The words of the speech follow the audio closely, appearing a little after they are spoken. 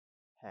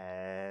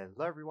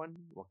Hello everyone,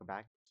 welcome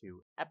back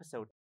to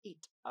episode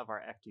 8 of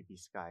our FTB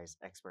Skies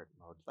Expert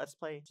mode Let's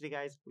Play. Today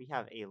guys, we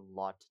have a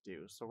lot to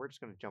do, so we're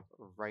just going to jump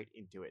right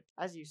into it.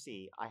 As you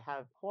see, I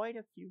have quite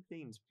a few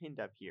things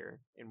pinned up here,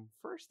 and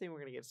first thing we're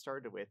going to get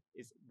started with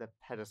is the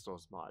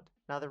Pedestals mod.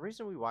 Now the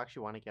reason we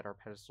actually want to get our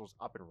pedestals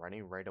up and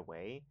running right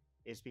away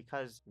is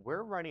because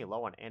we're running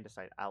low on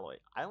andesite alloy.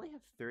 I only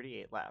have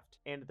 38 left,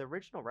 and the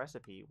original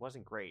recipe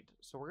wasn't great,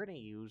 so we're going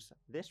to use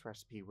this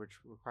recipe which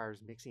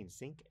requires mixing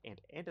zinc and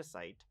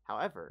andesite.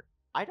 However,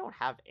 I don't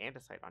have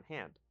andesite on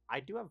hand.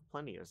 I do have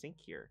plenty of zinc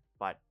here,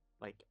 but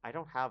I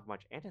don't have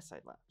much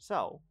andesite left.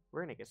 So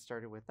we're going to get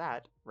started with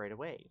that right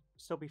away.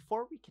 So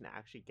before we can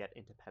actually get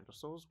into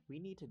pedestals, we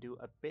need to do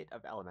a bit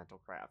of elemental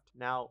craft.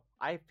 Now,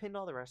 I've pinned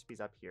all the recipes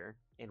up here,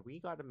 and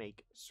we got to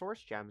make source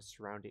gems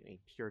surrounding a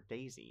pure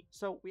daisy.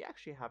 So we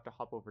actually have to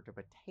hop over to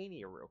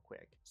Botania real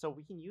quick. So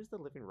we can use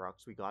the living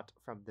rocks we got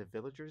from the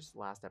villagers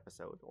last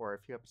episode, or a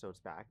few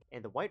episodes back.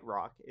 And the white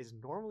rock is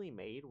normally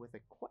made with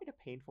quite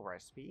a painful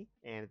recipe,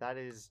 and that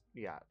is,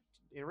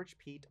 enriched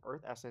peat,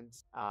 earth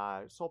essence,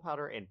 soul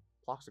powder, and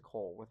blocks of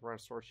coal with run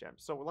source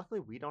gems. So luckily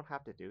we don't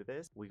have to do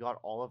this. We got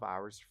all of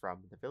ours from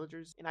the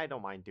villagers, and I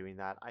don't mind doing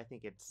that. I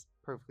think it's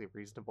perfectly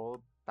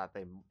reasonable that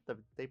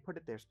they put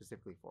it there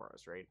specifically for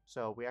us, right?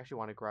 So we actually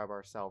want to grab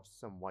ourselves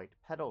some white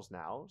petals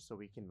now so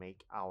we can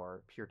make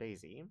our pure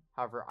daisy.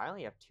 However, I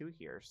only have 2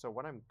 here, so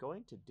what I'm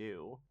going to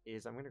do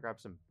is I'm going to grab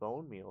some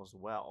bone meal as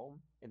well,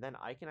 and then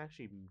I can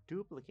actually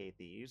duplicate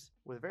these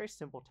with a very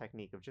simple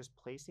technique of just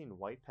placing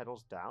white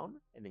petals down,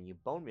 and then you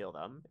bone meal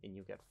them, and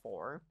you get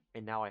 4.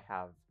 And now I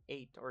have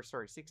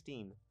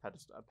 16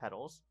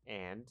 petals,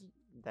 and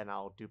then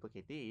I'll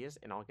duplicate these,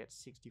 and I'll get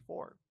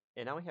 64.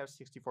 And now we have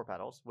 64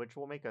 petals, which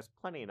will make us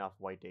plenty enough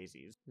white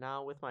daisies.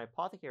 Now with my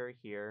apothecary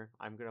here,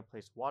 I'm going to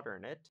place water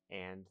in it,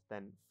 and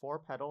then 4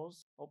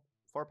 petals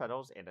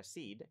and a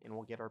seed, and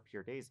we'll get our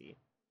pure daisy.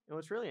 And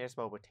what's really nice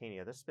about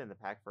Botania, this has been the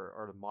pack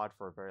or the mod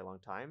for a very long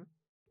time,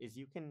 is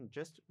you can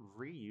just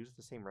reuse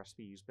the same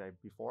recipe used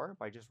before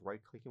by just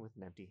right-clicking with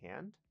an empty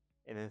hand,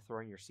 and then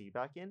throwing your seed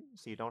back in,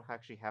 so you don't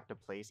actually have to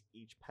place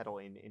each petal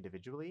in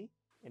individually.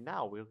 And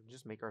now we'll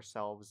just make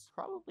ourselves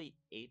probably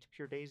 8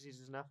 pure daisies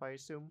is enough, I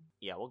assume.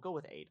 Yeah, we'll go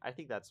with 8. I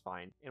think that's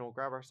fine. And we'll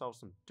grab ourselves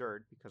some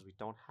dirt because we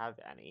don't have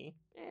any.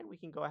 And we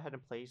can go ahead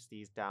and place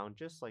these down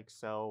just like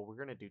so. We're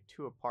going to do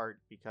 2 apart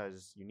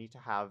because you need to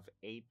have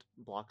 8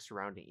 blocks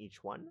surrounding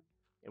each one,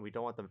 and we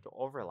don't want them to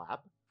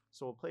overlap.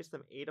 So we'll place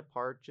them 8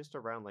 apart just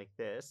around like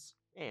this,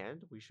 and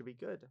we should be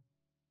good.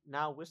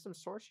 Now, with some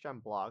source gem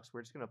blocks,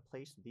 we're just going to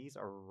place these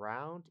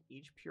around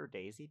each pure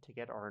daisy to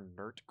get our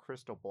inert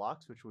crystal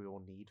blocks, which we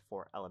will need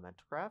for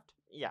elemental craft.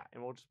 Yeah,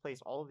 and we'll just place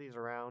all of these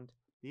around.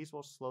 These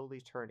will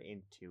slowly turn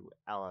into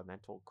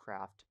elemental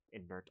craft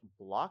inert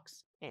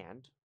blocks,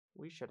 and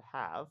we should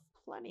have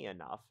plenty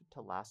enough to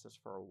last us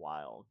for a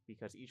while,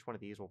 because each one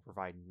of these will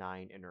provide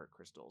 9 inert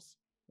crystals.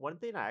 One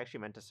thing I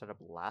actually meant to set up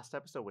last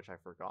episode, which I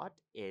forgot,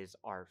 is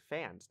our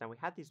fans. Now, we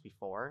had these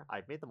before.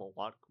 I've made them a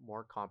lot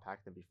more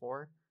compact than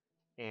before.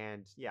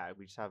 And yeah,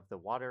 we just have the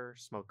water,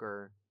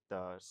 smoker,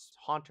 the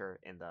haunter,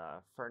 and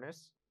the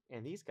furnace.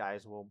 And these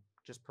guys will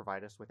just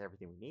provide us with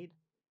everything we need.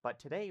 But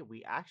today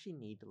we actually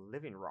need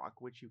living rock,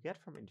 which you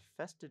get from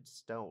infested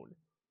stone.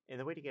 And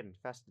the way to get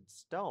infested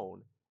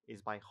stone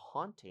is by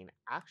haunting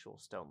actual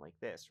stone like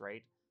this,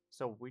 right?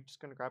 So we're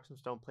just going to grab some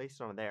stone, place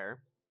it on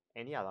there,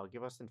 and yeah, that'll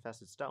give us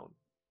infested stone.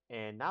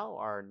 And now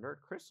our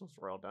inert crystals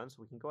are all done,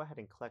 so we can go ahead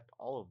and collect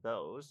all of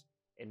those.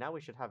 And now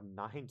we should have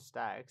 9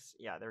 stacks.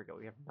 Yeah, there we go.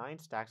 We have 9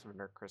 stacks of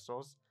inert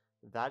crystals.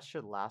 That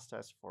should last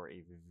us for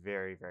a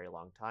very, very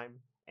long time.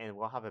 And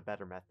we'll have a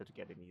better method of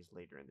getting these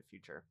later in the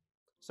future.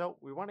 So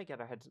we want to get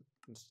ahead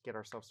and get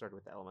ourselves started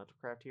with the elemental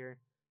craft here.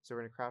 So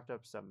we're going to craft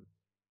up some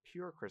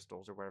pure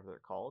crystals, or whatever they're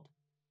called.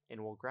 And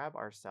we'll grab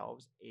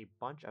ourselves a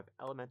bunch of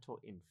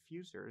elemental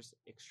infusers,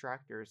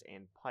 extractors,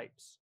 and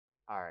pipes.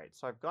 Alright,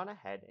 so I've gone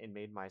ahead and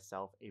made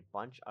myself a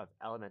bunch of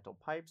elemental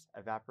pipes,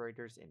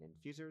 evaporators, and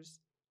infusers.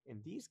 And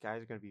these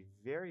guys are going to be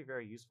very,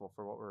 very useful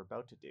for what we're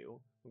about to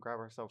do. We'll grab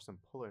ourselves some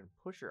puller and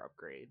pusher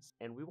upgrades,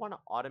 and we want to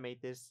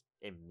automate this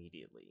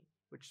immediately,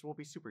 which will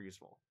be super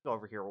useful.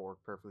 Over here will work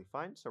perfectly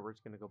fine, so we're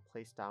just going to go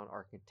place down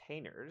our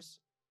containers.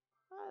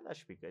 That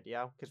should be good,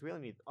 yeah, because we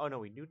only need, oh no,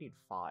 we do need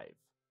 5.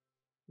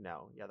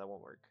 No, yeah, that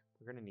won't work.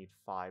 We're going to need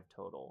 5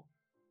 total.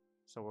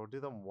 So we'll do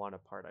them 1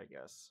 apart, I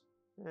guess.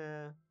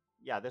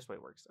 Yeah, this way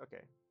works,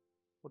 okay.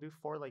 We'll do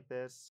 4 like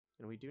this,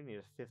 and we do need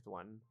a 5th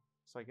one,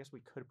 so I guess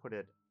we could put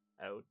it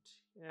out.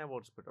 Yeah, we'll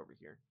just put it over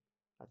here.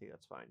 I think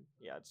that's fine.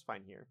 Yeah, it's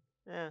fine here.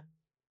 Yeah.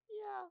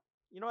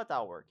 You know what?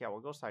 That'll work. Yeah, we'll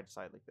go side to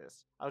side like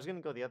this. I was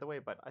gonna go the other way,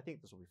 but I think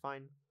this will be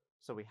fine.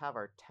 So we have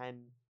our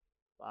 10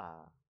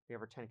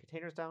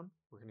 containers down.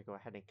 We're gonna go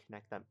ahead and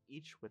connect them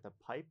each with a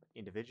pipe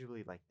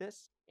individually like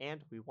this.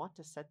 And we want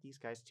to set these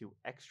guys to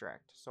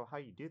extract. So how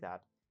you do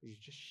that is you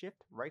just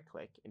shift right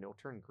click and it'll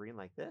turn green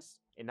like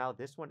this. And now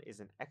this one is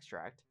an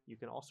extract. You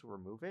can also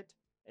remove it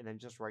and then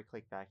just right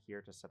click back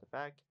here to set it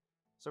back.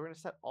 So we're going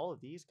to set all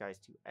of these guys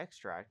to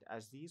extract,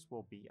 as these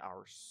will be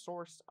our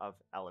source of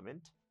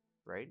element,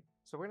 right?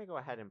 So we're going to go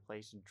ahead and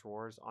place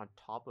drawers on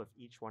top of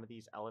each one of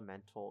these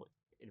elemental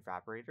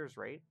evaporators,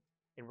 right?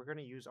 And we're going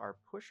to use our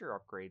pusher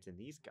upgrades in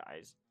these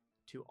guys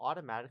to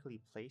automatically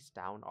place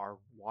down our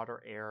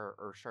water, air,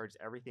 earth shards,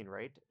 everything,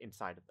 right,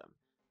 inside of them.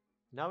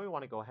 Now we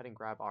want to go ahead and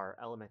grab our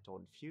elemental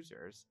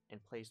infusers and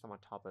place them on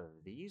top of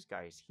these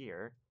guys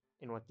here.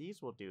 And what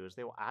these will do is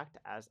they will act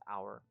as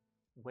our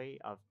way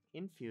of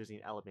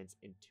infusing elements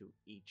into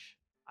each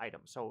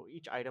item. So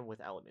each item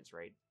with elements,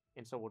 right?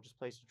 And so we'll just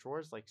place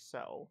drawers like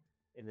so.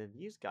 And then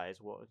these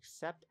guys will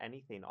accept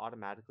anything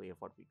automatically of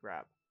what we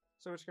grab.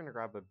 So we're just going to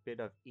grab a bit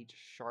of each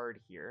shard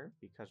here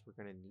because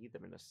we're going to need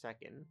them in a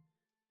second.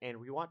 And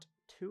we want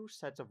 2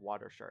 sets of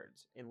water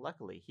shards. And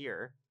luckily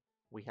here,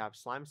 we have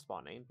slime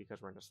spawning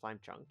because we're in a slime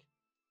chunk.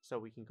 So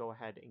we can go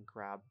ahead and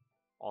grab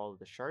all of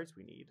the shards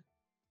we need.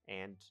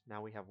 And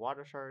now we have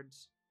water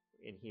shards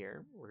in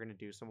here. We're going to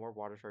do some more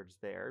water shards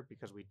there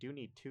because we do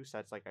need 2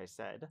 sets like I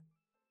said.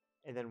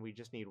 And then we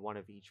just need 1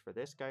 of each for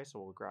this guy. So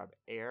we'll grab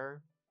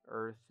air,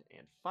 earth,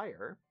 and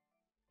fire.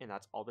 And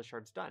that's all the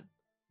shards done.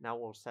 Now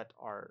we'll set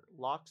our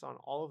locks on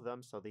all of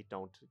them so they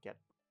don't get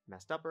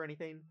messed up or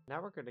anything.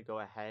 Now we're going to go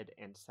ahead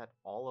and set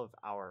all of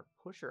our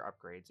pusher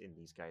upgrades in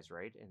these guys,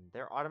 right? And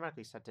they're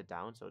automatically set to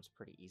down, so it's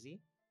pretty easy.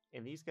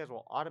 And these guys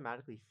will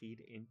automatically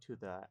feed into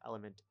the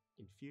element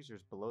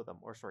infusers below them,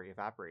 or sorry,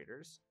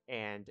 evaporators.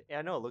 And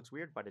I know it looks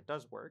weird, but it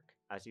does work.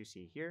 As you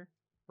see here,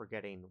 we're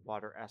getting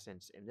water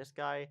essence in this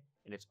guy,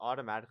 and it's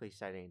automatically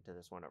setting to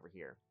this one over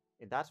here.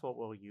 And that's what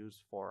we'll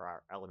use for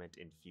our element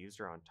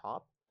infuser on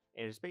top.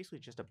 And it's basically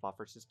just a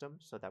buffer system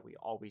so that we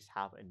always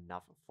have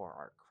enough for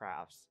our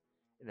crafts.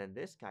 And then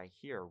this guy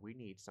here, we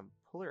need some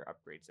puller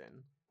upgrades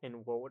in.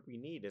 And well, what we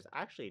need is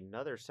actually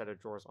another set of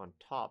drawers on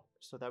top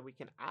so that we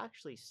can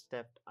actually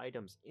step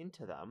items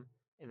into them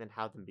and then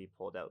have them be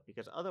pulled out.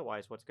 Because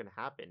otherwise what's going to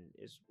happen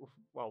is,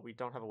 well, we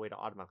don't have a way to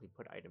automatically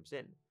put items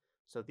in.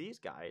 So these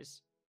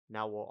guys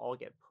now will all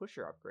get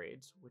pusher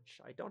upgrades, which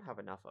I don't have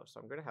enough of. So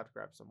I'm going to have to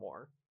grab some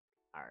more.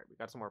 All right, we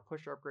got some more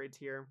pusher upgrades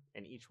here.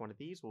 And each one of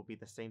these will be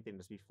the same thing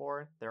as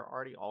before. They're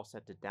already all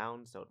set to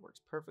down, so it works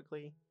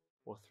perfectly.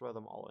 We'll throw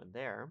them all in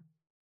there.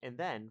 And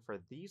then for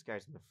these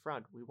guys in the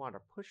front, we want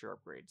our pusher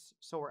upgrades.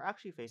 So we're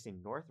actually facing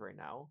north right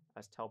now,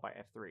 as tell by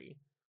F3.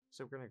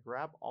 So we're going to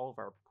grab all of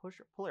our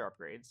puller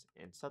upgrades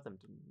and set them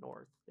to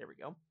north. There we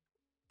go.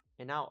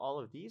 And now all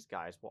of these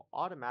guys will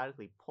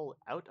automatically pull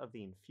out of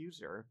the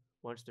infuser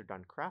once they're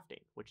done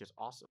crafting, which is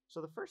awesome. So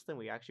the first thing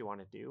we actually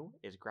want to do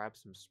is grab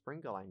some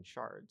springaline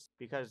shards,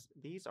 because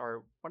these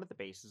are one of the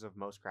bases of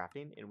most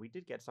crafting, and we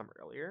did get some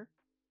earlier.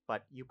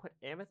 But you put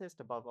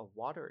amethyst above a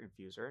water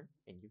infuser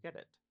and you get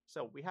it.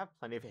 So we have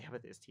plenty of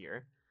amethyst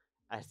here,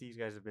 as these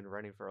guys have been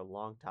running for a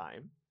long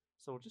time.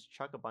 So we'll just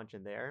chuck a bunch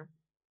in there.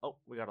 Oh,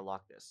 we gotta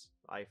lock this.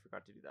 I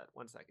forgot to do that.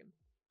 1 second.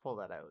 Pull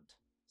that out.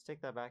 Stick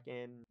that back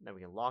in. Then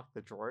we can lock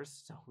the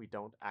drawers so we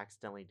don't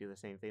accidentally do the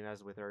same thing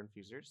as with our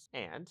infusers.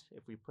 And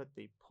if we put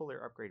the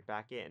puller upgrade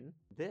back in,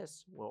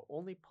 this will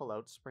only pull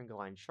out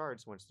springaline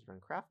shards once they're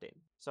done crafting.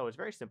 So it's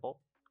very simple.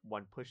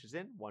 1 pushes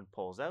in, 1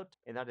 pulls out,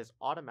 and that is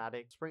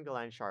automatic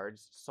springaline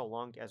shards so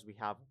long as we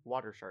have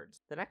water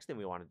shards. The next thing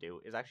we want to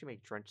do is actually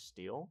make drenched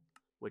steel,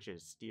 which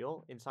is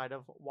steel inside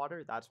of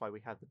water. That's why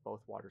we have the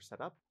both water set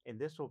up, and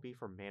this will be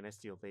for mana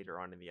steel later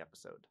on in the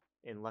episode.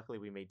 And luckily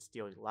we made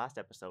steel last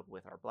episode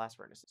with our blast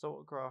furnace. So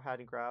we'll go ahead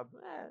and grab, you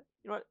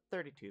know what,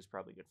 32 is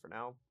probably good for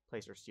now.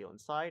 Place our steel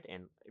inside,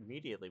 and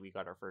immediately we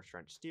got our first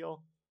drenched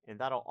steel. And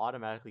that'll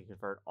automatically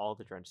convert all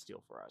the drenched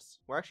steel for us.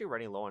 We're actually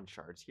running low on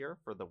shards here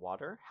for the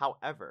water.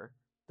 However,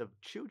 the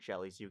chew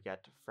jellies you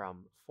get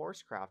from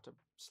Forcecraft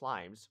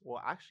slimes will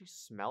actually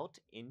smelt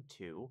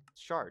into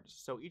shards.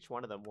 So each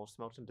one of them will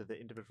smelt into the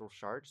individual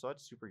shards, so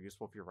that's super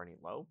useful if you're running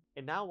low.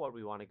 And now what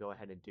we want to go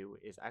ahead and do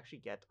is actually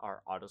get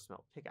our auto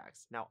smelt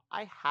pickaxe. Now,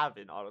 I have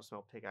an auto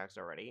smelt pickaxe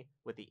already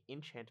with the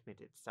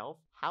enchantment itself.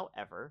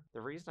 However,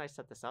 the reason I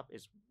set this up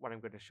is what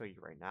I'm going to show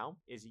you right now,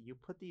 is you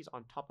put these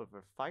on top of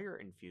a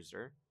fire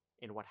infuser.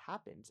 And what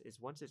happens is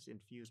once it's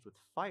infused with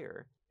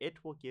fire, it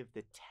will give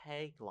the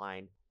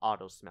tagline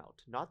auto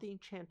smelt. Not the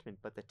enchantment,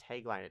 but the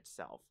tagline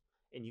itself.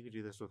 And you can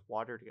do this with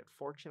water to get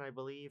fortune, I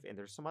believe, and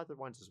there's some other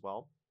ones as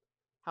well.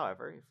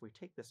 However, if we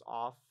take this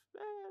off,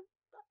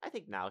 I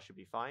think now should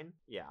be fine.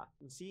 Yeah,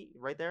 and see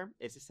right there,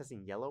 it says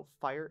in yellow,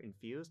 fire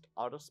infused,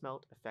 auto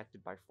smelt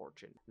affected by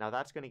fortune. Now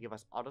that's going to give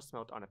us auto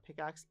smelt on a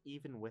pickaxe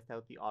even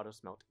without the auto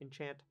smelt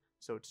enchant.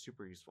 So it's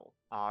super useful.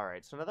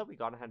 Alright, so now that we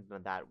got ahead and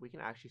done that, we can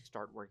actually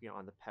start working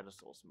on the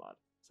pedestals mod.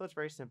 So it's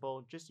very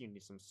simple, just you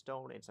need some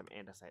stone and some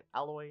andesite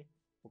alloy.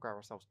 We'll grab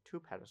ourselves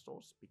 2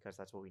 pedestals, because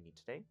that's what we need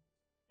today.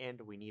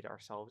 And we need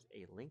ourselves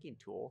a linking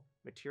tool,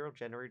 material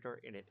generator,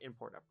 and an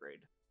import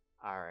upgrade.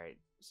 Alright,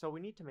 so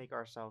we need to make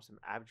ourselves some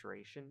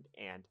abjuration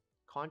and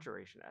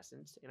conjuration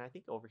essence, and I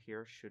think over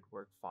here should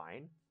work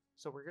fine.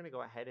 So we're going to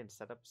go ahead and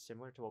set up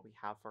similar to what we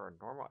have for our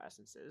normal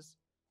essences.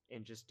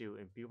 And just do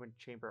imbuement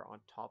chamber on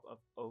top of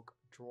oak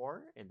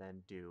drawer, and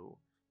then do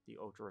the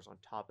oak drawers on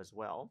top as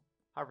well.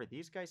 However,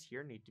 these guys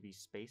here need to be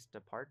spaced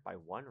apart by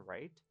 1,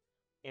 right?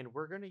 And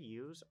we're going to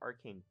use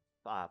arcane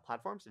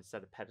platforms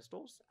instead of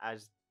pedestals,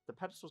 as the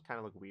pedestals kind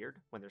of look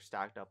weird when they're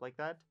stacked up like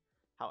that.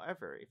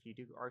 However, if you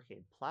do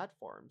arcane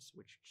platforms,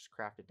 which just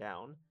craft it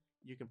down,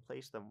 you can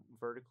place them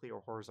vertically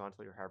or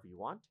horizontally or however you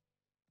want.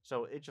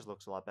 So it just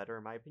looks a lot better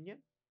in my opinion.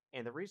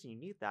 And the reason you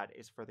need that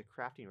is for the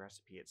crafting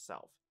recipe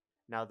itself.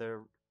 Now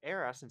the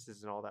air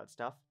essences and all that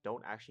stuff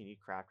don't actually need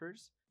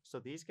crafters, so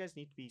these guys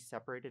need to be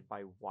separated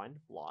by one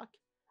block.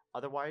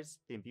 Otherwise,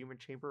 the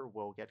imbuement chamber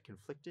will get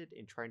conflicted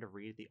in trying to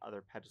read the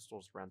other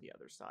pedestals around the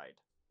other side.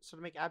 So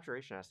to make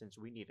abjuration essence,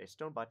 we need a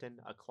stone button,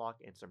 a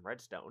clock, and some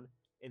redstone.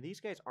 And these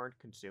guys aren't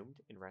consumed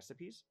in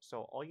recipes,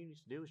 so all you need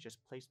to do is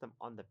just place them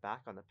on the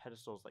back on the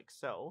pedestals like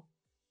so,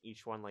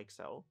 each one like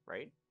so,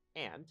 right?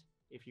 And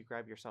if you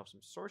grab yourself some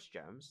source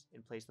gems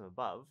and place them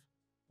above,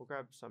 we'll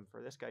grab some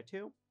for this guy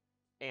too,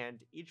 and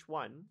each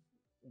one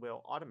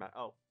will automatic.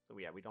 Oh,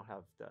 yeah, we don't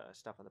have the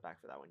stuff on the back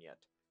for that one yet.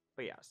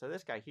 But yeah, so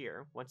this guy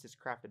here, once it's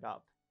crafted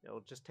up, it'll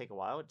just take a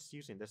while. It's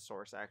using this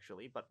source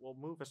actually, but we'll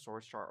move a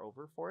source jar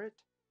over for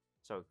it,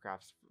 so it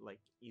crafts like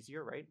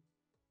easier, right?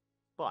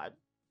 But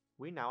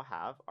we now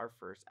have our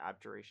first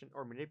abjuration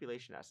or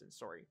manipulation essence,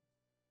 sorry.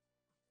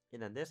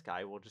 And then this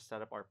guy will just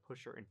set up our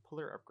pusher and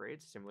puller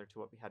upgrades similar to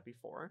what we had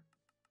before.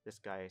 This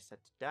guy is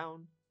set to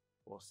down.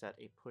 We'll set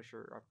a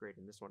pusher upgrade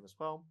in this one as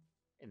well.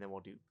 And then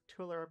we'll do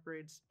puller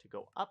upgrades to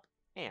go up.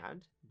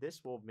 And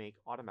this will make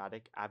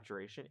automatic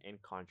abjuration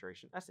and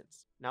conjuration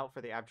essence. Now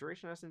for the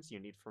abjuration essence, you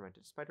need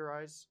fermented spider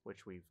eyes,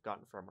 which we've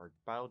gotten from our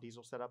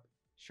biodiesel setup,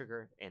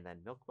 sugar, and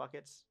then milk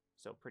buckets.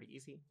 So pretty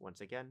easy.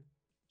 Once again,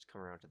 just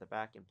come around to the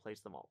back and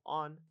place them all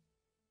on.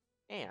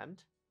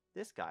 And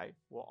this guy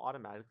will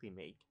automatically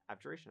make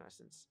abjuration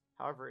essence.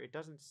 However, it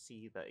doesn't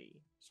see the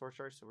source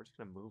jar, so we're just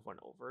going to move one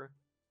over,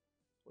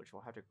 which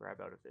we'll have to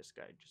grab out of this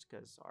guy just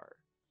because our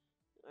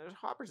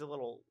hopper's a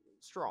little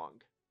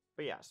strong.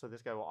 But yeah, so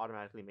this guy will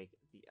automatically make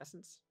the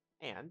essence.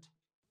 And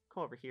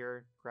come over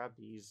here, grab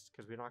these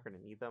because we're not going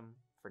to need them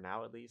for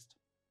now at least.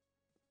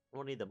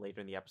 We'll need them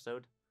later in the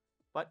episode.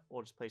 But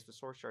we'll just place the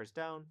source jars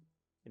down,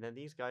 and then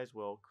these guys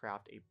will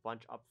craft a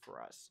bunch up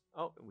for us.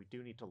 Oh, and we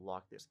do need to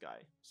lock this guy.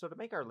 So to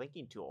make our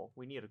linking tool,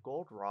 we need a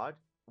gold rod,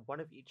 one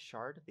of each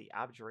shard, the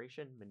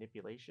abjuration,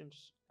 manipulation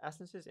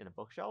essences in a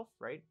bookshelf,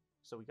 right?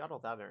 So we got all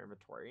that in our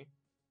inventory.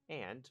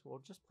 And we'll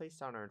just place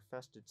down our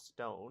infested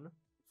stone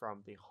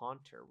from the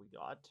haunter we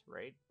got,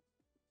 right?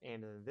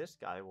 And then this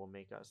guy will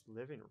make us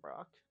living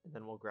rock. And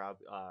then we'll grab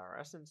our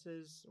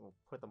essences, and we'll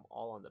put them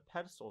all on the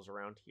pedestals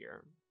around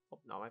here. Oh,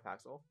 not my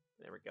paxel.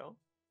 There we go.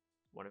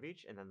 One of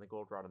each, and then the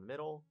gold rod in the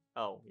middle.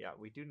 Oh, yeah,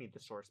 we do need the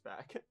source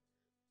back.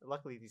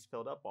 Luckily, these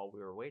filled up while we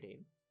were waiting.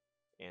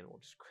 And we'll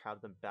just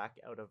crowd them back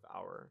out of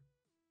our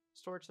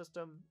storage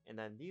system. And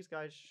then these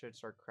guys should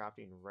start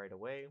crafting right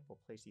away. We'll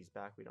place these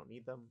back. We don't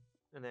need them.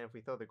 And then if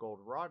we throw the gold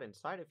rod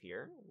inside of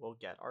here, we'll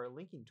get our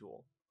linking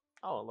tool.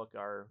 Oh, look,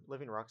 our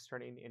living rock's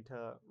turning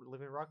into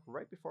living rock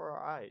right before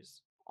our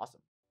eyes.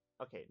 Awesome.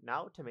 Okay,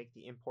 now to make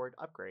the import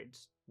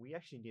upgrades, we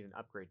actually need an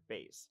upgrade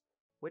base,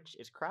 which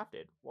is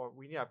crafted. Well,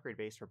 we need an upgrade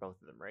base for both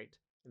of them, right?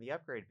 And the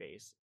upgrade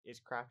base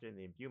is crafted in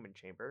the imbuement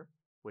chamber,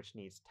 which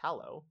needs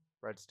tallow,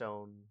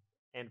 redstone,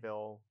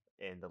 anvil,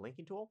 and the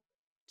linking tool.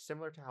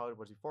 Similar to how it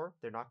was before,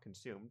 they're not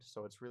consumed,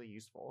 so it's really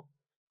useful.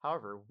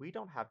 However, we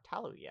don't have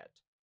tallow yet.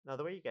 Now,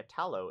 the way you get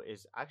tallow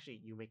is actually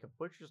you make a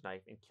butcher's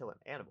knife and kill an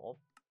animal.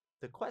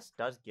 The quest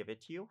does give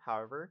it to you,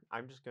 however,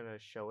 I'm just going to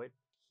show it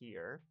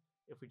here.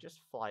 If we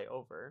just fly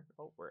over,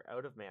 oh, we're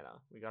out of mana.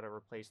 We got to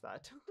replace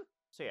that.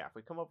 So yeah, if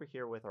we come over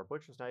here with our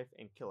butcher's knife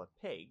and kill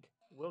a pig,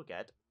 we'll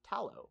get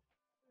tallow.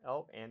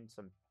 Oh, and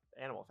some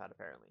animal fat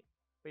apparently.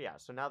 But yeah,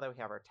 so now that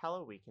we have our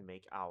tallow, we can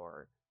make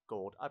our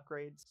gold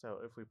upgrades. So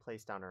if we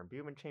place down our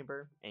imbuement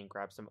chamber and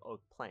grab some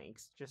oak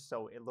planks, just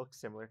so it looks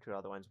similar to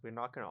other ones, we're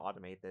not going to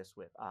automate this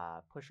with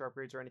pusher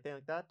upgrades or anything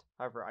like that.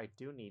 However, I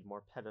do need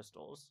more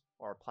pedestals,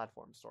 or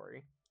platforms,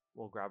 sorry.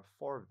 We'll grab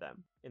 4 of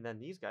them. And then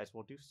these guys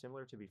will do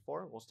similar to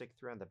before. We'll stick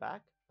 3 on the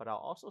back, but I'll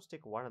also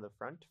stick 1 on the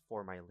front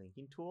for my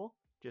linking tool,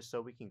 just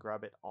so we can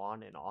grab it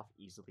on and off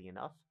easily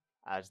enough,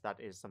 as that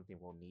is something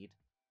we'll need,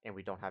 and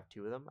we don't have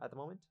 2 of them at the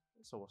moment.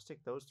 So we'll stick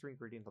those 3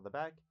 ingredients on the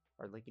back,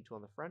 our linking tool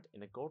on the front,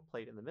 and a gold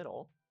plate in the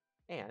middle.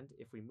 And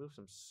if we move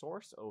some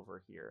source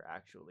over here,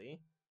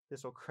 actually,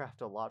 this will craft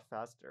a lot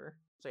faster.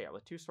 So yeah,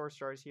 with 2 source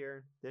jars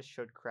here, this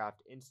should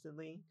craft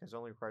instantly, because it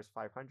only requires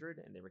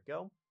 500, and there we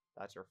go.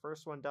 That's our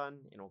first one done,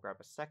 and we'll grab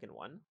a second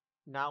one.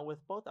 Now,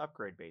 with both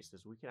upgrade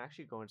bases, we can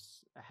actually go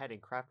ahead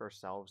and craft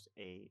ourselves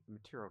a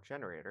material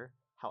generator.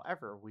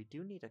 However, we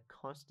do need a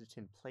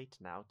Constantin plate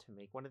now to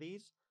make one of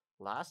these.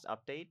 Last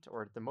update,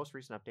 or the most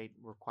recent update,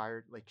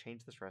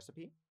 changed this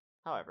recipe.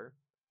 However,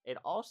 it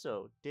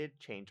also did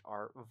change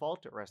our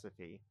vault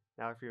recipe.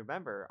 Now, if you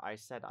remember, I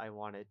said I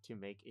wanted to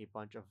make a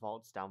bunch of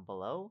vaults down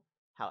below.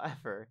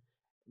 However,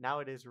 now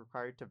it is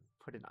required to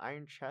put an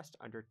iron chest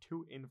under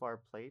 2 invar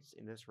plates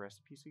in this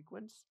recipe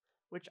sequence,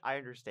 which I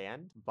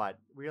understand, but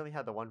we only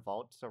had the 1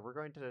 vault, so we're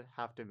going to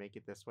have to make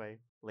it this way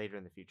later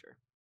in the future.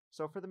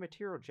 So for the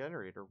material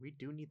generator, we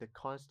do need the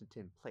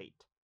Constantin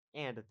plate.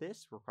 And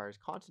this requires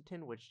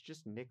Constantin, which is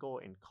just nickel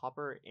and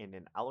copper in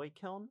an alloy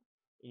kiln.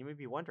 And you may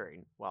be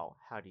wondering, well,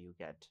 how do you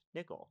get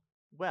nickel?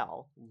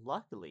 Well,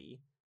 luckily,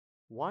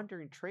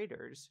 wandering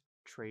traders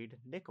trade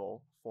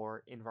nickel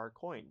for Invar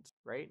coins,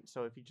 right?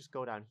 So if you just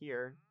go down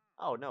here,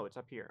 oh no, it's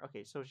up here.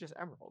 Okay, so it's just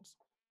emeralds.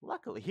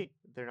 Luckily,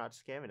 they're not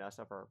scamming us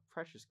of our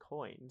precious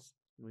coins.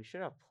 And we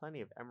should have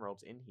plenty of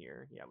emeralds in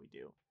here. Yeah, we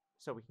do.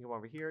 So we can go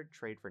over here,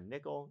 trade for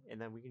nickel,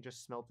 and then we can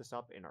just smelt this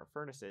up in our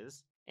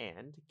furnaces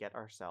and get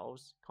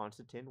ourselves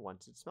Constantin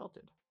once it's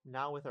smelted.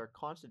 Now with our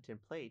Constantin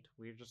plate,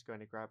 we're just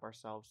going to grab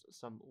ourselves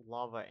some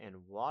lava and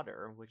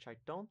water, which I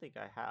don't think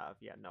I have.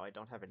 Yeah, no, I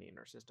don't have any in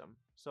our system.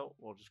 So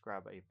we'll just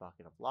grab a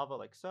bucket of lava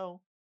like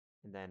so,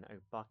 and then a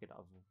bucket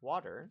of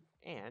water,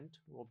 and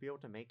we'll be able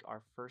to make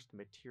our first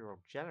material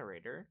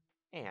generator.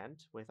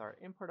 And with our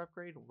import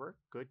upgrade, we're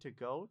good to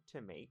go to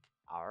make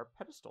our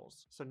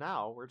pedestals. So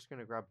now we're just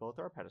going to grab both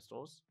our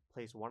pedestals,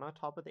 place one on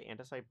top of the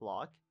andesite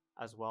block,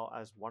 as well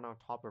as one on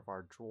top of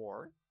our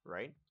drawer,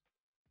 right?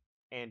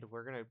 And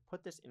we're going to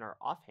put this in our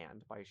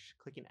offhand by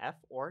clicking F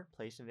or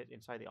placing it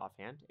inside the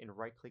offhand and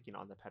right-clicking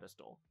on the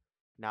pedestal.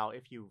 Now,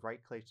 if you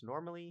right-click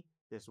normally,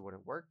 this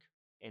wouldn't work.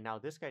 And now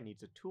this guy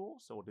needs a tool,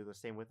 so we'll do the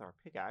same with our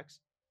pickaxe,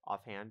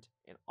 offhand,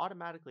 and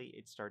automatically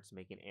it starts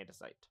making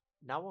andesite.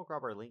 Now we'll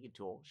grab our linking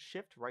tool,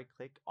 shift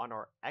right-click on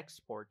our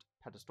export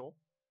pedestal,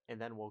 and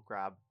then we'll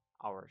grab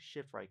our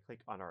shift right-click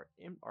on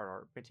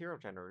our material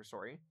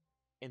generator,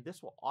 and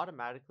this will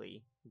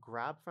automatically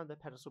grab from the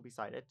pedestal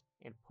beside it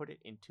and put it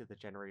into the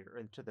generator,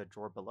 into the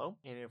drawer below.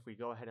 And if we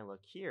go ahead and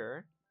look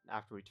here,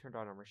 after we turned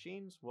on our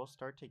machines, we'll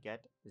start to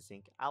get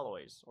zinc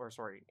alloys, or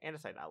sorry,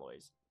 andesite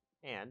alloys.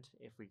 And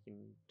if we can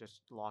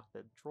just lock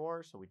the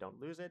drawer so we don't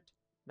lose it,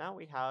 now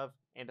we have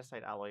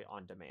andesite alloy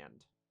on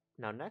demand.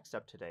 Now next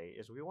up today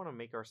is we want to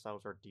make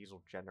ourselves our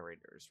diesel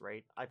generators,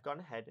 right? I've gone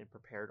ahead and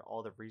prepared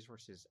all the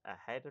resources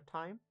ahead of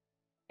time,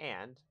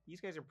 and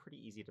these guys are pretty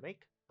easy to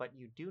make, but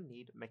you do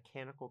need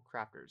mechanical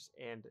crafters,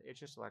 and it's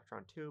just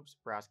electron tubes,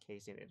 brass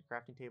casing, and a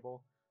crafting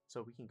table,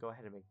 so we can go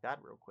ahead and make that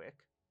real quick.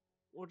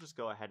 We'll just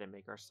go ahead and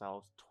make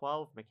ourselves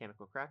 12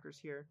 mechanical crafters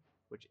here,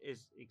 which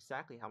is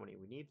exactly how many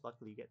we need.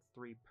 Luckily, you get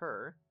 3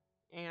 per,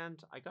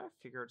 and I gotta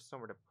figure out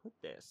somewhere to put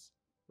this,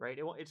 right?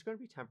 It's going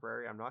to be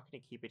temporary. I'm not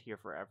going to keep it here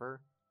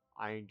forever.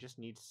 I just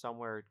need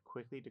somewhere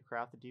quickly to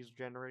craft the diesel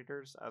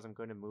generators, as I'm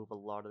going to move a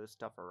lot of this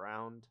stuff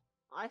around.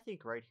 I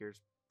think right here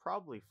is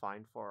probably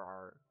fine for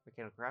our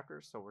mechanical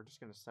crafters, so we're just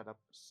going to set up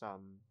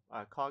some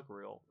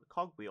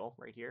cogwheel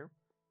right here,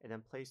 and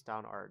then place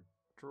down our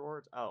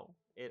drawers. Oh,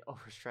 it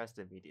overstressed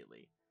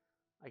immediately.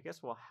 I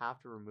guess we'll have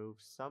to remove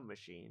some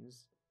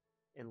machines.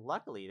 And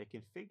luckily, the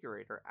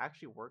configurator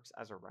actually works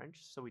as a wrench,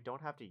 so we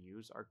don't have to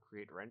use our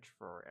create wrench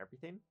for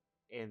everything.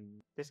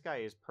 And this guy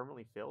is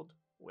permanently filled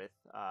with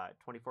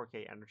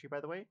 24k energy, by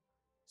the way,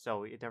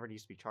 so it never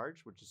needs to be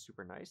charged, which is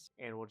super nice.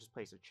 And we'll just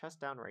place a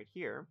chest down right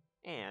here,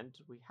 and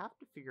we have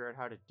to figure out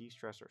how to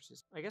de-stress our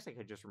system. I guess I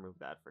could just remove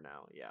that for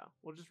now. Yeah,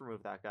 we'll just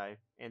remove that guy,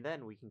 and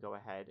then we can go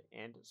ahead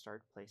and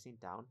start placing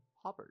down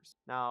hoppers.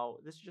 Now,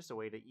 this is just a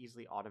way to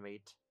easily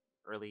automate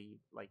early,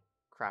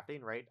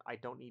 crafting, right? I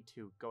don't need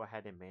to go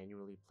ahead and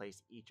manually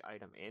place each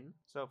item in.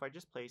 So if I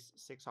just place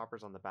 6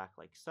 hoppers on the back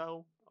like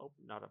so, oh,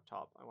 not up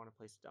top, I want to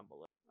place it down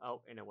below.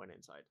 Oh, and it went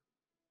inside.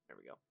 There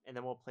we go. And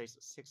then we'll place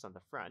 6 on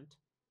the front.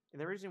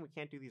 And the reason we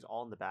can't do these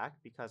all in the back,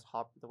 because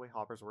the way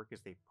hoppers work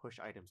is they push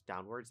items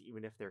downwards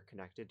even if they're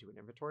connected to an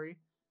inventory.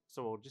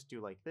 So we'll just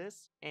do like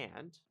this,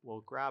 and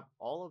we'll grab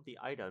all of the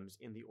items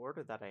in the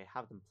order that I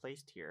have them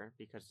placed here,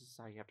 because this is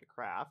how you have to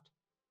craft.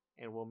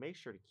 And we'll make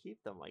sure to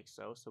keep them like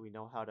so we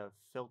know how to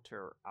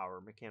filter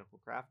our mechanical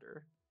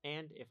crafter.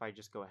 And if I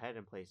just go ahead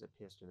and place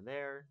a piston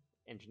there,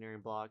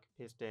 engineering block,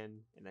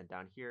 piston, and then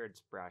down here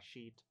it's brass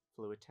sheet,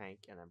 fluid tank,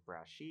 and then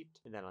brass sheet.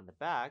 And then on the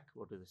back,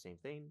 we'll do the same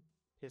thing,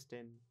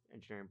 piston,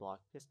 engineering block,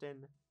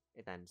 piston,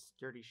 and then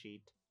sturdy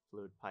sheet,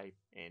 fluid pipe,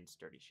 and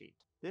sturdy sheet.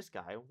 This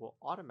guy will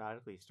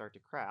automatically start to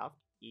craft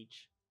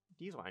each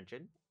diesel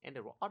engine, and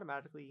it will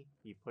automatically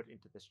be put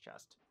into this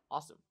chest.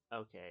 Awesome.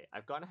 Okay,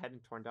 I've gone ahead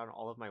and torn down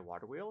all of my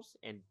water wheels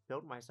and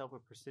built myself a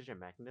precision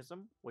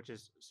mechanism, which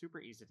is super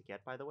easy to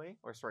get, by the way.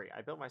 Or sorry,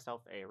 I built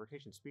myself a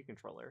rotation speed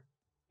controller,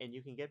 and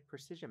you can get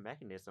precision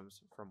mechanisms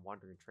from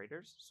wandering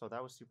traders, so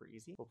that was super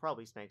easy. We'll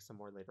probably snag some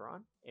more later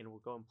on, and we'll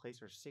go and place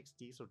our 6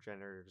 diesel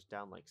generators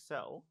down like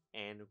so,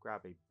 and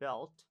grab a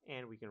belt,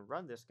 and we can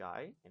run this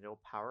guy, and it'll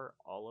power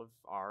all of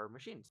our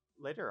machines.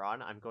 Later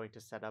on, I'm going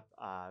to set up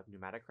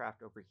pneumatic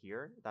craft over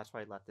here. That's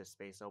why I left this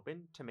space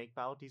open to make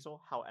biodiesel.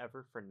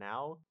 However, for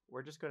now,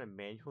 we're just going to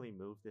manually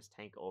move this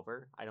tank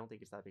over. I don't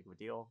think it's that big of a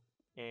deal.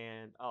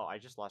 And, oh, I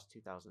just lost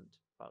 2,000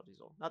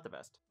 biodiesel. Not the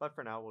best. But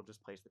for now, we'll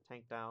just place the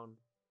tank down,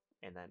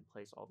 and then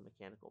place all the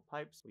mechanical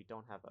pipes. We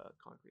don't have a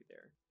concrete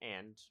there.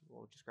 And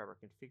we'll just grab our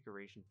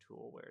configuration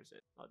tool. Where is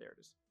it? Oh, there it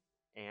is.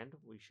 And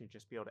we should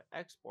just be able to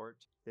export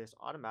this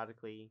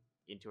automatically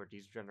into our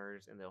diesel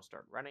generators, and they'll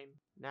start running.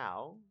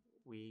 Now,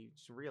 we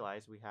just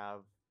realize we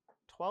have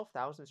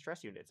 12,000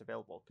 stress units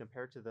available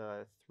compared to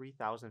the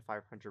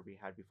 3,500 we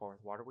had before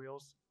with water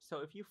wheels. So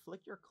if you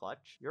flick your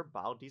clutch, your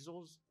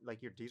biodiesels,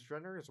 like your diesel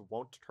generators,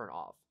 won't turn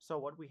off. So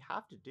what we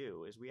have to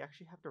do is we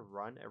actually have to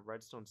run a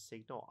redstone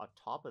signal on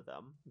top of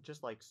them,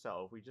 just like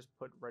so. We just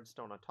put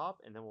redstone on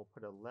top, and then we'll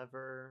put a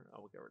lever.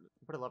 Oh, we'll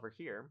put a lever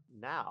here.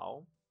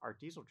 Now our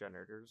diesel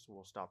generators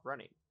will stop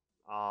running.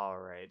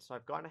 Alright, so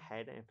I've gone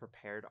ahead and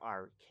prepared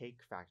our cake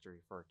factory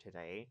for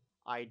today.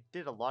 I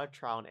did a lot of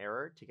trial and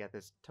error to get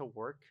this to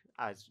work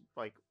as,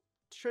 like,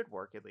 should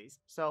work at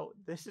least. So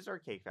this is our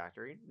cake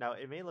factory. Now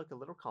it may look a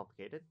little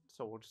complicated,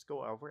 so we'll just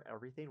go over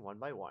everything one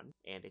by one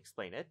and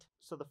explain it.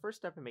 So the first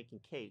step in making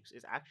cakes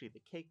is actually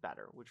the cake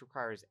batter, which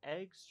requires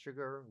eggs,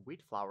 sugar,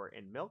 wheat flour,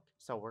 and milk.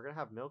 So we're gonna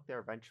have milk there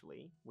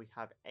eventually. We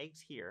have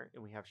eggs here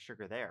and we have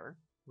sugar there.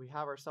 We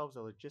have ourselves a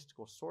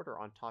logistical sorter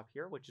on top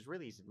here, which is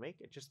really easy to make.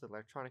 It's just the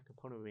electronic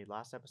component we made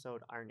last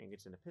episode, iron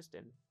ingots and a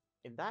piston.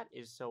 And that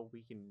is so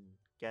we can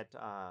get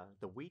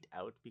the wheat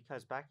out,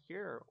 because back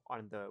here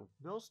on the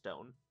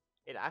millstone,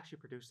 it actually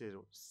produces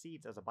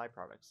seeds as a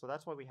byproduct. So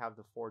that's why we have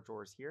the 4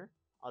 drawers here.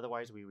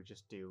 Otherwise, we would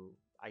just do,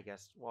 I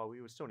guess, well,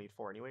 we would still need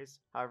 4 anyways.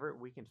 However,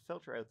 we can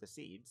filter out the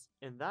seeds,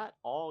 and that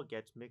all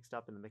gets mixed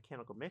up in the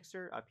mechanical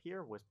mixer up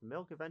here with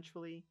milk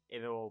eventually,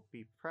 and it will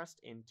be pressed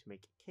in to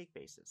make cake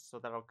bases. So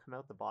that'll come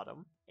out the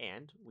bottom,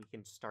 and we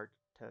can start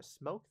to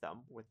smoke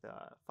them with the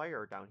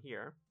fire down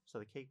here. So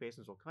the cake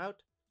bases will come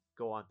out,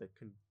 go on the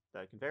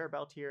conveyor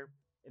belt here,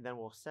 and then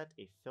we'll set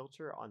a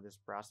filter on this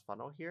brass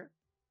funnel here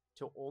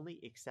to only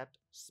accept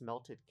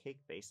smelted cake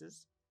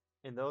bases.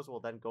 And those will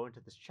then go into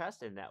this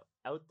chest and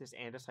out this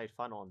andesite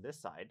funnel on this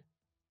side.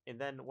 And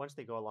then once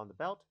they go along the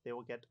belt, they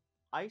will get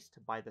iced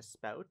by the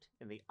spout,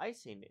 and the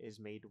icing is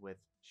made with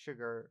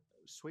sugar,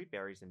 sweet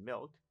berries, and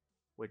milk,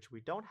 which we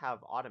don't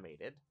have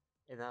automated,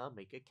 and that'll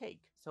make a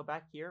cake. So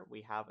back here,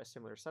 we have a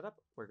similar setup.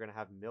 We're going to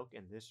have milk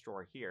in this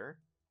drawer here,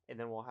 and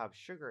then we'll have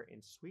sugar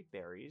and sweet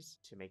berries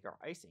to make our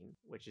icing,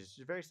 which is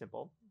very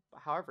simple.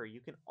 However, you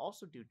can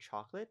also do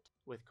chocolate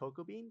with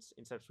cocoa beans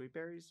instead of sweet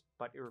berries,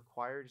 but it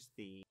requires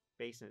the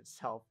basin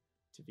itself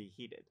to be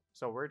heated.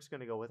 So we're just going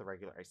to go with a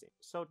regular icing.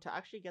 So to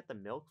actually get the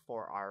milk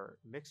for our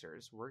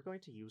mixers, we're going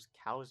to use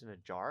cows in a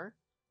jar,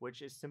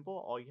 which is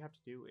simple. All you have to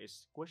do is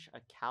squish a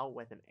cow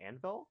with an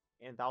anvil,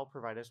 and that will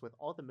provide us with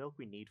all the milk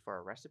we need for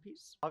our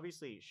recipes.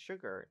 Obviously,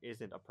 sugar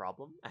isn't a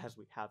problem, as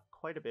we have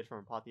quite a bit from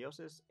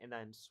Apotheosis, and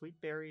then sweet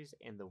berries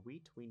and the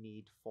wheat we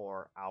need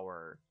for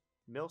our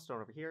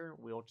millstone over here,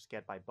 we'll just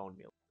get by bone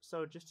meal.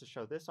 So just to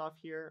show this off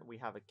here, we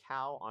have a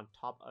cow on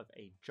top of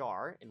a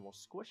jar, and we'll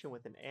squish him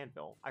with an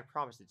anvil. I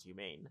promise it's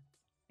humane.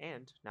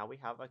 And now we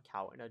have a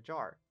cow in a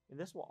jar, and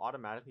this will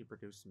automatically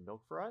produce some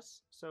milk for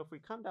us. So if we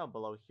come down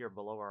below here,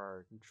 below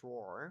our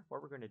drawer,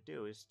 what we're going to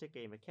do is stick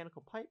a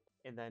mechanical pipe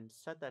and then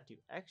set that to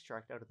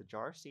extract out of the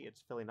jar. See,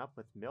 it's filling up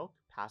with milk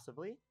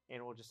passively,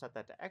 and we'll just set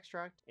that to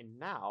extract, and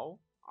now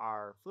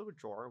our fluid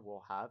drawer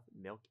will have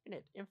milk in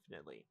it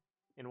infinitely.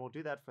 And we'll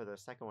do that for the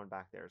second one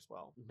back there as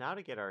well. Now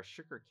to get our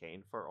sugar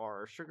cane for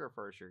our sugar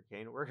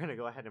cane, we're going to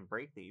go ahead and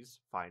break these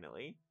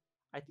finally.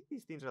 I think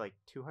these things are like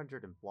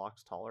 200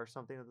 blocks tall or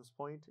something at this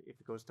point if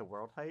it goes to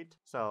world height.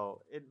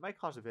 So it might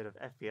cause a bit of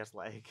FPS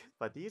lag,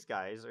 but these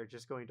guys are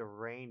just going to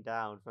rain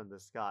down from the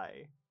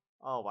sky.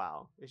 Oh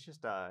wow, it's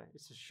just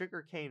it's a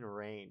sugarcane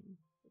rain.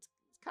 It's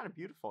kind of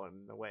beautiful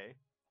in a way.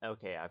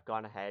 Okay, I've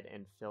gone ahead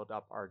and filled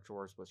up our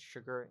drawers with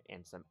sugar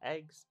and some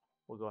eggs.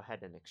 We'll go ahead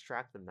and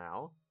extract them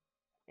now.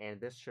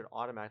 And this should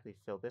automatically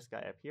fill this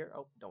guy up here.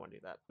 Oh, don't want to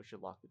do that. We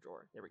should lock the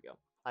drawer. There we go.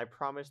 I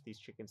promise these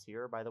chickens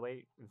here, by the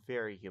way,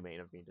 very humane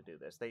of me to do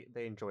this.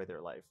 They enjoy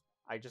their life.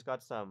 I just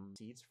got some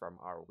seeds from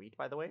our wheat,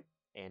 by the way,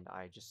 and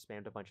I just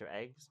spammed a bunch of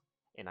eggs,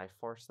 and I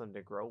forced them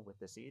to grow with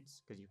the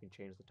seeds, because you can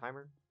change the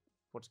timer.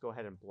 Let's go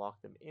ahead and block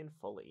them in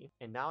fully.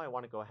 And now I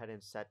want to go ahead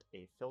and set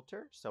a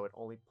filter, so it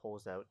only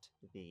pulls out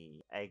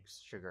the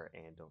eggs, sugar,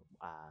 and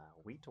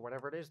wheat, or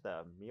whatever it is,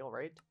 the meal,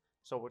 right?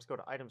 So let's go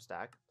to item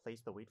stack,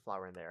 place the wheat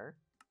flour in there,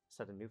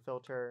 set a new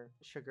filter,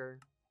 sugar,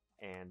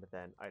 and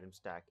then item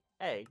stack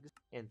eggs.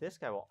 And this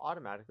guy will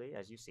automatically,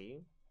 as you see,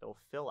 it'll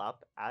fill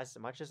up as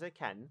much as it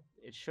can.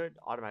 It should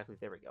automatically,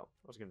 there we go.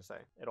 I was going to say,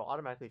 it'll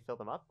automatically fill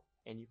them up.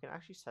 And you can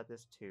actually set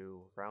this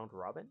to round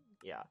robin.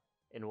 Yeah.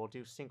 And we'll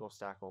do single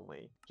stack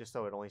only, just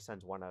so it only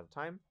sends one at a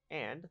time.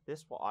 And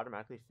this will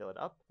automatically fill it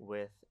up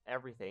with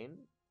everything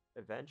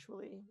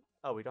eventually.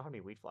 Oh, we don't have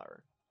any wheat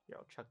flour. Here,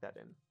 I'll chuck that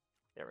in.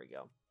 There we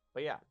go.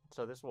 But yeah,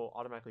 so this will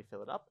automatically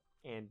fill it up.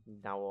 And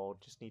now we'll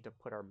just need to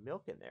put our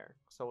milk in there.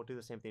 So we'll do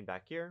the same thing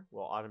back here.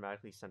 We'll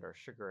automatically send our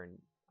sugar and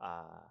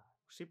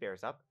sweet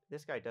berries up.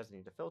 This guy doesn't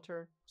need to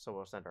filter, so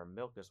we'll send our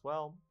milk as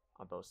well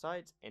on both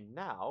sides. And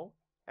now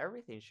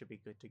everything should be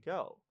good to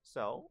go.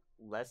 So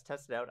let's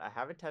test it out. I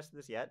haven't tested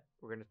this yet.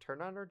 We're going to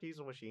turn on our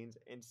diesel machines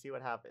and see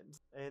what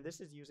happens. And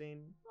this is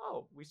using,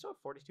 oh, we still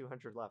have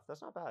 4,200 left.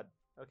 That's not bad.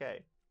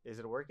 Okay, is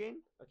it working?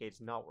 Okay, it's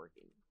not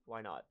working.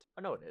 Why not?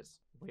 Oh, no, it is.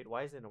 Wait,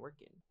 why isn't it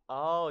working?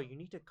 Oh, you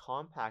need to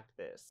compact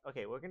this.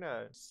 Okay, we're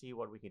gonna see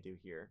what we can do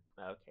here.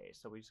 Okay,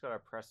 so we just gotta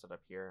press it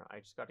up here. I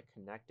just gotta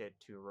connect it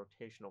to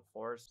rotational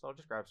force. So I'll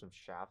just grab some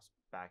shafts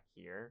back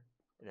here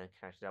and then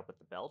connect it up with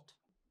the belt.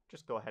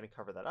 Just go ahead and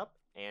cover that up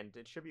and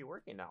it should be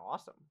working now.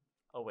 Awesome.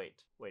 Oh,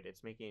 wait,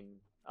 it's making...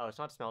 Oh, it's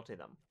not smelting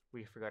them.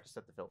 We forgot to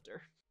set the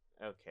filter.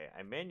 Okay,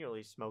 I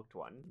manually smoked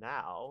one.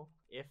 Now,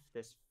 if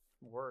this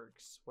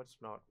works, what's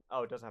not...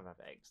 Oh, it doesn't have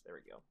enough eggs. There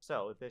we go.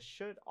 So this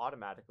should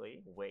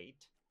automatically...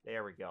 Wait.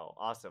 There we go.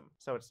 Awesome.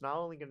 So it's not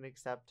only going to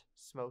accept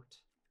smoked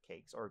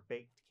cakes, or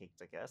baked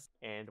cakes, I guess.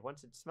 And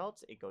once it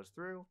smelts, it goes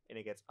through, and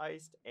it gets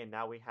iced, and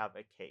now we have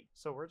a cake.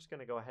 So we're just going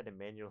to go ahead and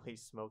manually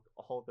smoke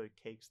all the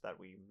cakes that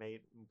we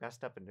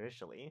messed up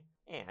initially,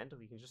 and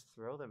we can just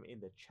throw them in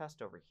the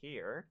chest over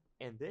here,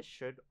 and this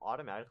should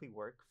automatically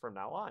work from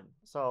now on.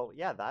 So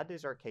yeah, that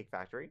is our cake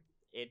factory.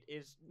 It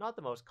is not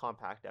the most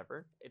compact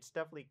ever. It's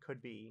definitely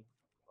could be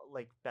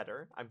like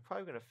better. I'm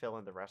probably going to fill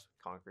in the rest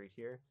with concrete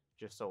here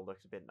just so it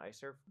looks a bit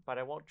nicer, but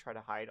I won't try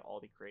to hide all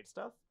the great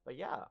stuff. But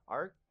yeah,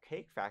 our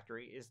cake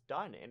factory is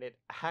done and it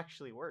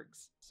actually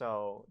works.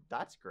 So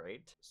that's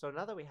great. So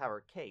now that we have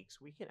our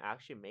cakes, we can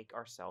actually make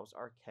ourselves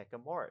our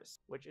kekamores,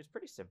 which is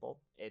pretty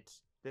simple.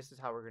 This is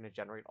how we're going to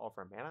generate all of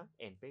our mana,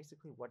 and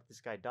basically what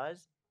this guy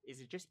does is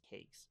it just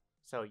cakes.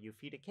 So you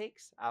feed it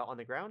cakes out on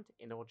the ground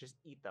and it will just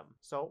eat them.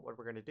 So what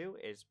we're going to do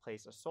is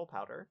place a soul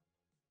powder,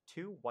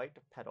 2 white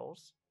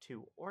petals,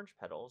 2 orange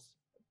petals,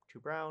 2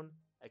 brown,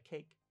 a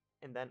cake,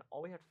 and then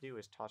all we have to do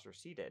is toss our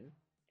seed in,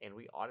 and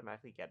we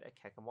automatically get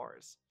a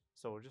kekamores.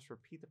 So we'll just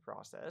repeat the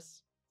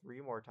process 3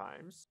 more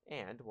times,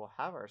 and we'll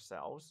have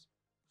ourselves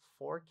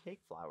 4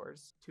 cake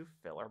flowers to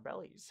fill our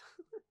bellies.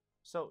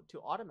 So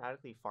to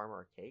automatically farm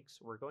our cakes,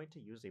 we're going to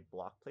use a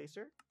block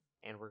placer,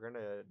 and we're going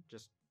to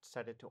just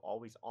set it to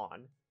always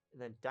on.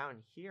 And then down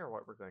here,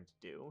 what we're going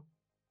to do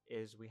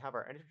is we have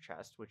our ender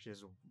chest, which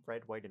is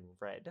red, white, and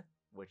red,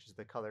 which is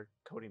the color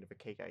coding of a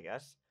cake, I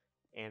guess.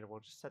 And we'll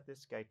just set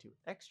this guy to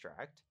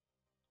extract,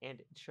 and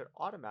it should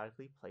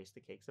automatically place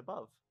the cakes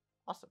above.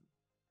 Awesome.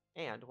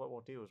 And what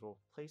we'll do is we'll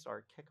place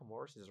our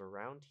kekamores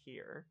around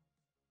here.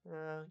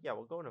 Yeah,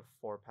 we'll go in a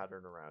 4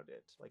 pattern around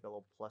it, like a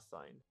little plus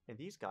sign. And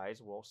these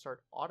guys will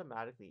start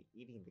automatically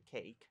eating the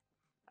cake,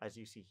 as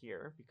you see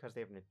here, because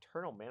they have an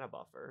internal mana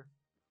buffer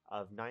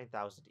of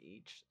 9,000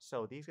 each.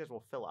 So these guys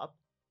will fill up.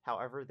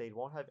 However, they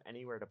won't have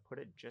anywhere to put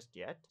it just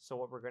yet. So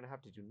what we're going to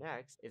have to do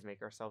next is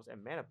make ourselves a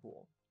mana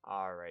pool.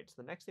 Alright,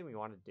 so the next thing we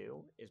want to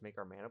do is make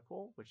our mana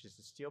pool, which is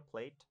a steel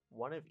plate,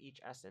 1 of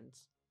each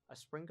essence, a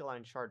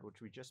springaline shard,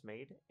 which we just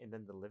made, and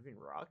then the living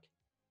rock.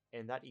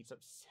 And that eats up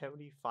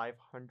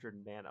 7,500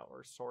 mana,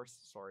 or source,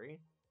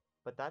 sorry.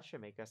 But that should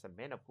make us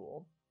a mana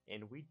pool.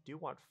 And we do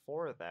want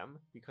 4 of them,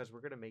 because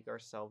we're going to make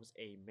ourselves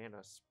a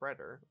mana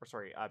spreader, or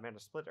sorry, a mana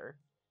splitter.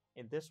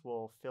 And this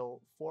will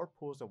fill 4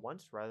 pools at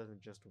once rather than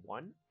just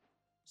 1.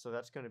 So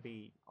that's going to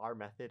be our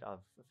method of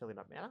filling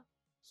up mana.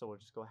 So we'll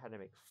just go ahead and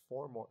make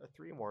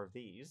 3 more of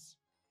these.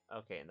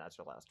 Okay, and that's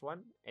our last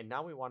one. And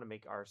now we want to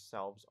make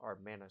ourselves our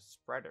mana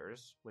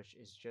spreaders, which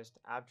is just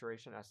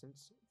Abjuration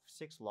Essence,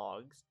 6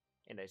 logs,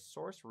 and a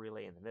source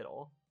relay in the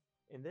middle.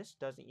 And this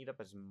doesn't eat up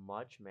as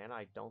much mana,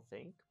 I don't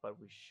think, but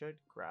we should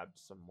grab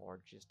some more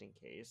just in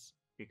case,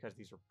 because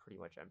these are pretty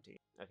much empty.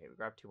 Okay, we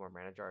grabbed 2 more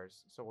mana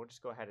jars, so we'll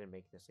just go ahead and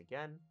make this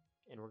again.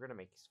 And we're going to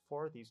make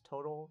 4 of these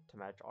total to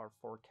match our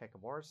 4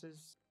 kekamores.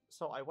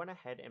 So I went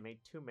ahead and made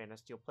 2 mana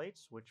steel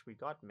plates, which we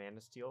got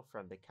mana steel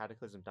from the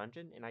Cataclysm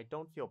dungeon, and I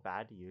don't feel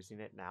bad using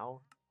it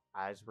now,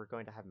 as we're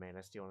going to have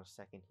mana steel in a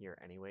second here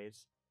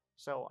anyways.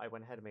 So I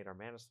went ahead and made our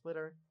mana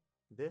splitter.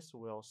 This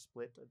will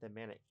split the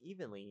mana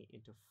evenly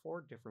into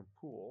 4 different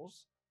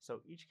pools,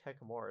 so each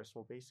kekamores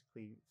will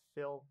basically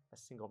fill a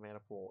single mana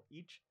pool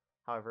each.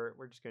 However,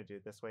 we're just going to do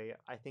it this way.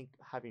 I think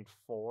having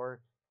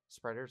 4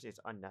 spreaders is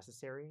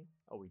unnecessary.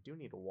 Oh, we do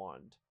need a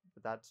wand,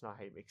 but that's not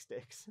how you make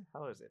sticks.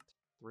 How is it?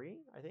 3,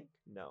 I think?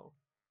 No.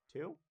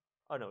 2?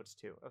 Oh, no, it's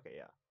 2. Okay,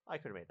 yeah. I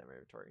could have made that my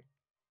inventory.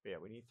 But yeah,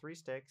 we need 3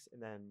 sticks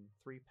and then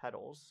 3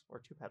 petals, or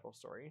 2 petals,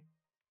 sorry.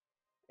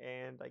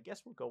 And I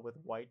guess we'll go with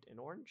white and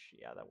orange.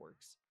 Yeah, that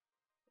works.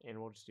 And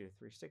we'll just do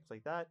 3 sticks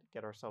like that,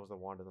 get ourselves the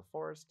Wand of the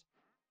Forest,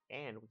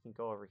 and we can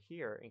go over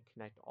here and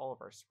connect all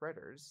of our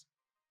spreaders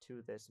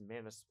to this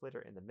mana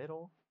splitter in the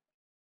middle,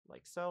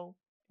 like so.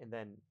 And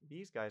then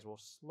these guys will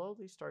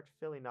slowly start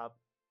filling up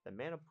the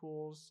mana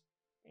pools,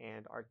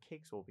 and our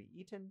cakes will be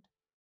eaten.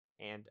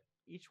 And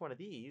each one of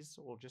these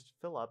will just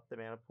fill up the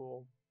mana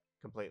pool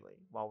completely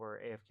while we're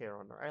AFK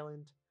on our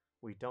island.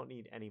 We don't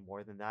need any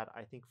more than that.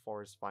 I think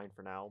 4 is fine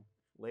for now.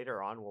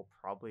 Later on, we'll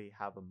probably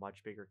have a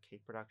much bigger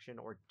cake production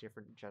or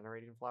different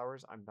generating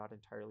flowers. I'm not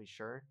entirely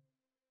sure.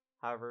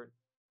 However,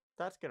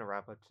 that's going to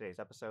wrap up today's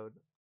episode.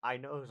 I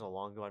know it was a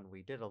long one.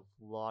 We did a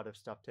lot of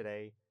stuff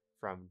today,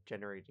 from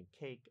generating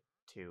cake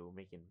to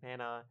making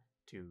mana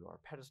to our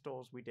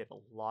pedestals. We did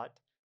a lot.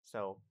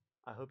 So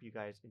I hope you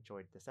guys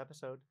enjoyed this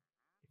episode.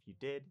 If you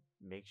did,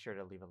 make sure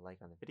to leave a like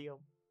on the video.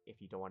 If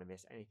you don't want to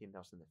miss anything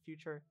else in the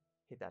future,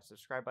 hit that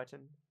subscribe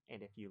button.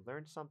 And if you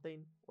learned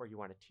something or you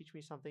want to teach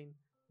me something,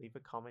 leave a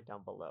comment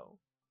down below.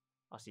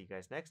 I'll see you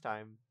guys next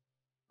time.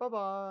 Bye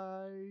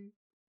bye!